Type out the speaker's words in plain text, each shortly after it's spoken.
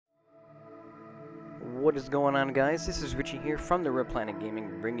What is going on, guys? This is Richie here from the Real Planet Gaming,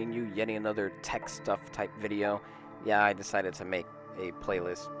 bringing you yet another tech stuff type video. Yeah, I decided to make a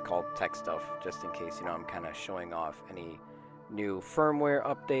playlist called Tech Stuff, just in case, I'm kind of showing off any new firmware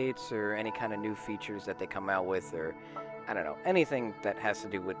updates or any kind of new features that they come out with, or I don't know, anything that has to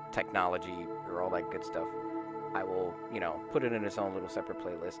do with technology or all that good stuff. I will, put it in its own little separate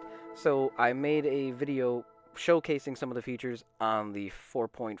playlist. So I made a video showcasing some of the features on the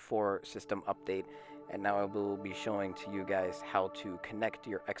 4.4 system update, and now I will be showing to you guys how to connect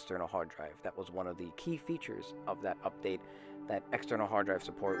your external hard drive. That was one of the key features of that update, that external hard drive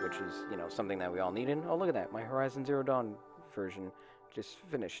support, which is, something that we all need. And oh, look at that, my Horizon Zero Dawn version just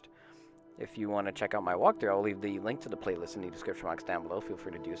finished. If you want to check out my walkthrough, I'll leave the link to the playlist in the description box down below. Feel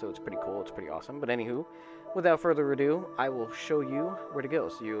free to do so. It's pretty cool. It's pretty awesome. But anywho, without further ado, I will show you where to go.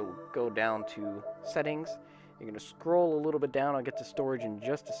 So you'll go down to Settings. You're going to scroll a little bit down. I'll get to Storage in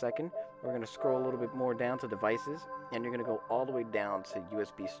just a second. We're going to scroll a little bit more down to Devices. And you're going to go all the way down to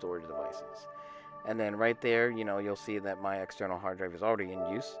USB storage devices. And then right there, you'll see that my external hard drive is already in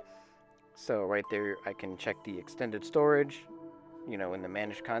use. So right there, I can check the extended storage, in the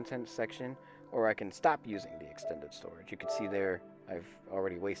managed content section, or I can stop using the extended storage. You can see there I've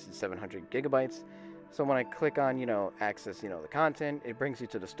already wasted 700 gigabytes. So when I click on, access, the content, it brings you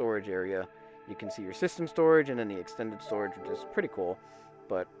to the storage area. You can see your system storage and then the extended storage, which is pretty cool.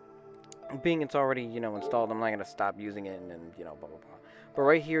 But being it's already, installed, I'm not going to stop using it and then, blah, blah, blah. But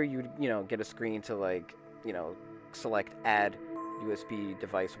right here, you get a screen to, like, select add USB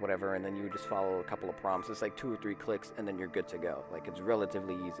device, whatever, and then you just follow a couple of prompts. It's like 2 or 3 clicks, and then you're good to go. Like, it's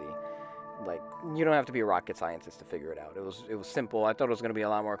relatively easy. Like, you don't have to be a rocket scientist to figure it out. It was simple. I thought it was going to be a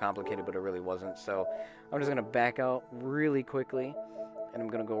lot more complicated, but it really wasn't. So I'm just going to back out really quickly, and I'm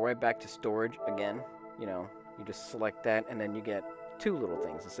going to go right back to storage again. You just select that, and then you get 2 little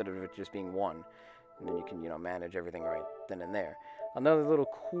things instead of it just being 1. And then you can, manage everything right then and there. Another little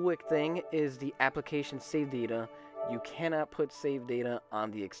quick thing is the application save data. You cannot put save data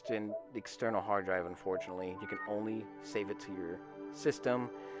on the external hard drive, unfortunately. You can only save it to your system,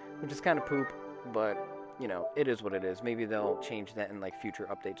 which is kind of poop, but, it is what it is. Maybe they'll change that in, like, future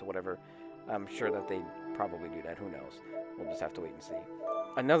updates or whatever. I'm sure that they probably do that. Who knows? We'll just have to wait and see.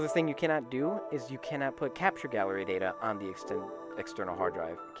 Another thing you cannot do is you cannot put capture gallery data on the external hard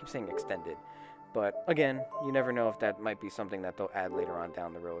drive. I keep saying extended. But, again, you never know if that might be something that they'll add later on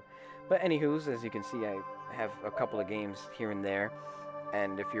down the road. But anywho's, as you can see, I have a couple of games here and there.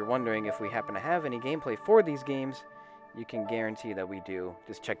 And if you're wondering if we happen to have any gameplay for these games, you can guarantee that we do.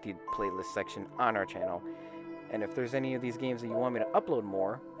 Just check the playlist section on our channel. And if there's any of these games that you want me to upload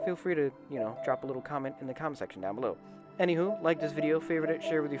more, feel free to, drop a little comment in the comment section down below. Anywho, like this video, favorite it,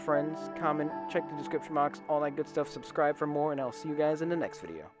 share with your friends, comment, check the description box, all that good stuff, subscribe for more, and I'll see you guys in the next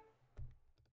video.